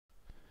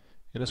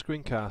In a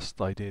screencast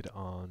I did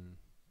on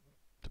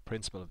the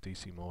principle of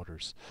DC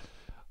motors,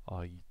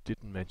 I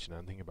didn't mention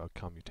anything about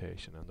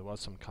commutation, and there was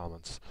some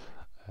comments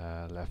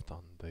left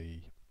on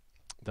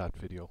that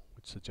video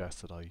which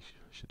suggested I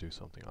should do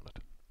something on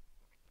it.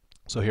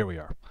 So here we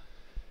are.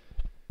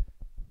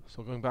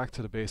 So going back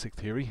to the basic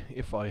theory,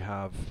 if I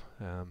have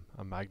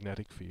a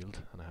magnetic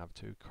field and I have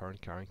two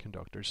current carrying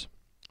conductors,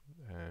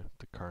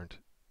 the current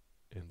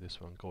in this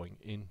one going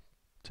in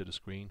to the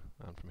screen,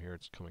 and from here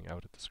it's coming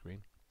out at the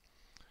screen,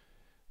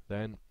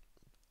 then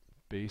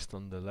based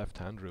on the left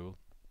hand rule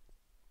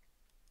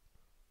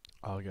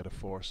I'll get a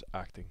force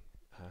acting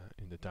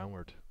in the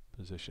downward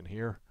position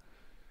here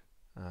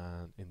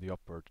and in the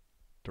upward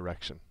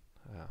direction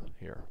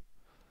here,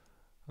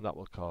 and that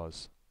will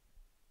cause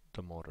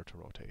the motor to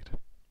rotate.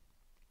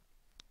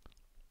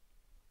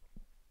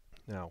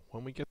 Now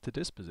when we get to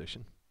this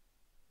position,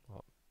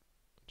 well,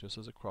 just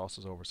as it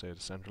crosses over, say,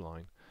 the center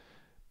line,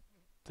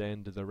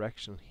 then the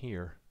direction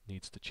here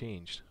needs to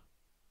change.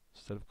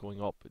 Instead of going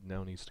up, it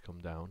now needs to come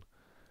down,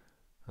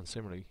 and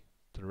similarly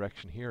the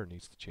direction here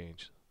needs to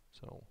change.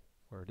 So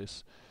where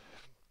this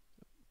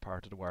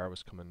part of the wire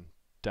was coming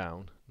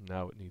down,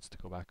 now it needs to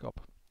go back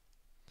up,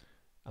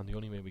 and the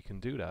only way we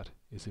can do that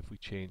is if we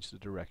change the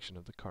direction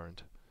of the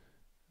current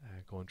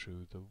going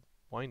through the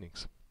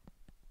windings.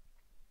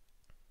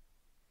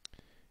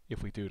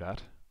 If we do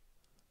that,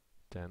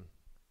 then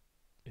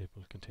it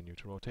will continue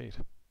to rotate.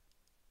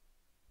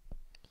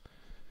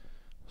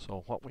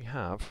 So what we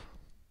have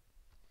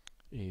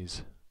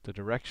is the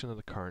direction of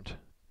the current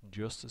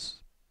just as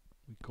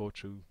we go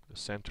through the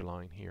center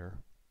line here,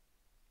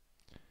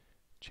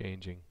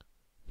 changing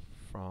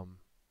from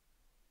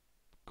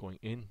going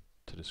in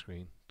to the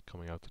screen to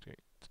coming out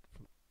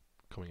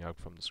coming out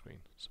from the screen.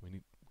 So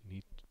we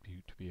need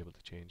to be able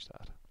to change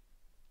that.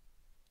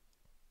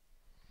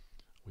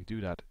 We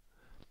do that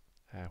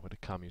with a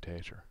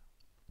commutator,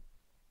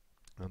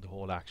 and the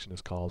whole action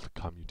is called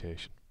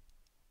commutation.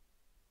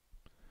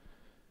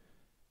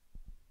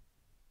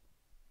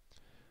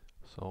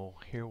 So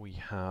here we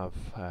have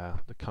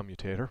the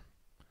commutator,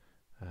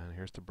 and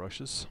here's the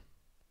brushes,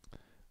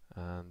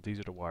 and these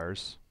are the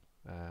wires.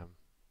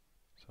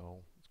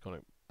 So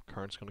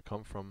current's going to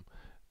come from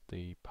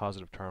the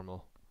positive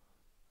terminal,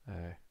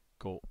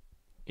 go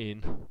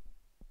in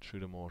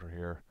through the motor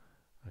here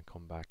and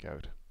come back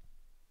out,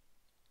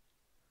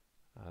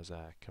 as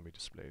can be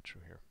displayed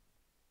through here.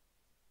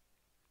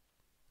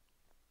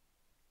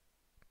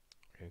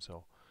 Okay,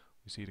 so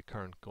we see the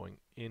current going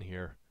in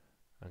here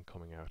and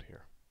coming out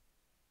here.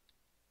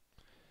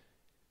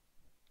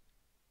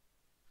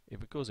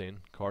 If it goes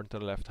in, according to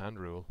the left hand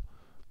rule,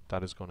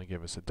 that is going to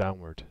give us a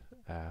downward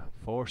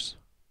force,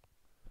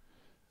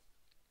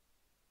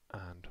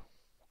 and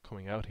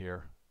coming out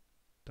here,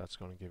 that's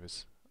going to give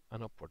us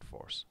an upward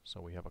force. So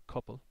we have a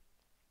couple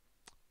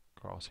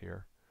across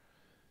here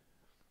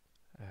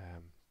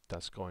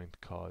that's going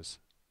to cause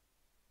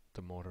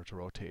the motor to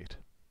rotate.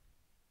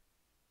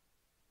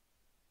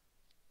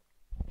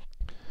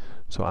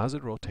 So as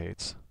it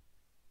rotates,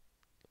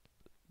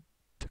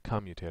 the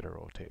commutator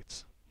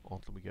rotates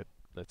until we get,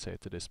 let's say,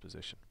 to this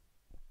position.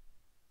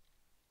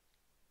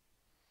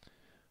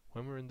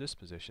 When we're in this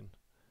position,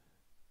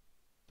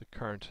 the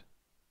current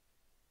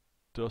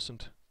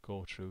doesn't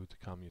go through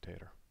the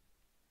commutator.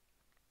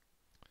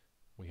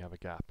 We have a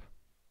gap.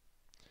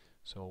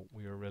 So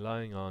we are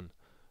relying on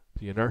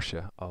the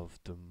inertia of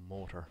the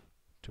motor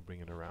to bring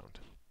it around.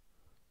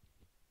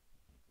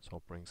 So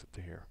it brings it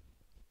to here.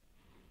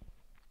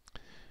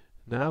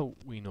 Now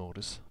we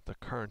notice the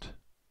current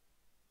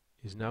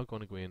is now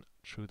going to go in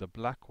through the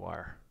black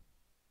wire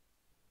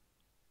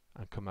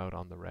and come out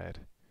on the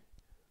red.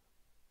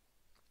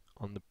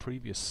 On the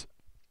previous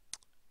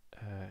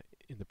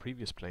in the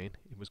previous plane,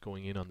 it was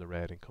going in on the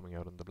red and coming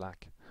out on the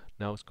black.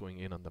 Now it's going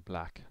in on the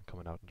black and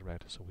coming out on the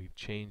red. So we've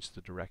changed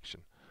the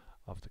direction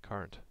of the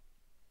current.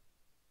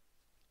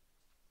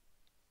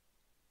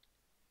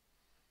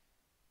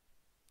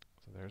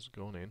 So there's it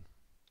going in.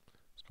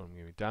 It's going to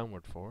give me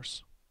downward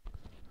force.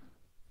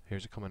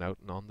 Here's it coming out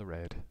and on the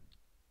red,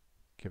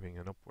 giving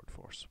an upward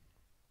force.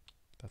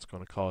 That's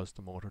going to cause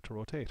the motor to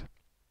rotate.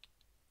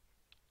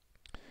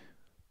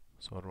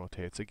 So it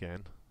rotates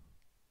again.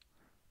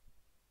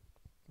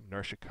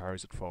 Inertia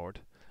carries it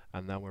forward,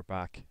 and now we're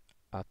back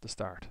at the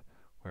start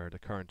where the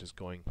current is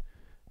going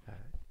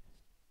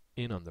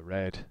in on the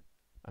red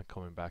and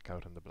coming back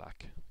out on the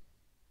black.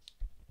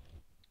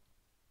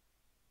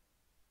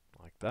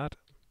 Like that.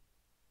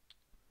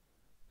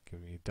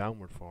 Giving me a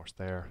downward force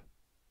there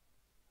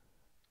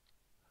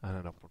and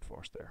an upward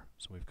force there.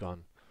 So we've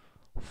gone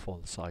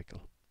full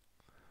cycle.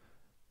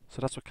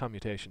 So that's what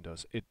commutation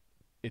does. It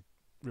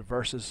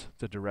reverses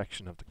the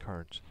direction of the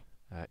current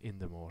in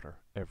the motor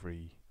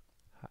every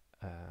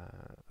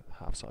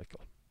half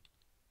cycle.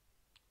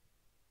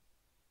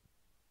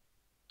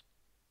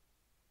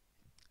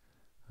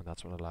 And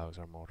that's what allows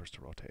our motors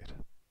to rotate.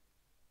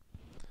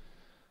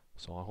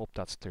 So I hope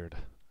that's cleared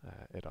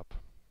it up.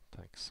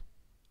 Thanks.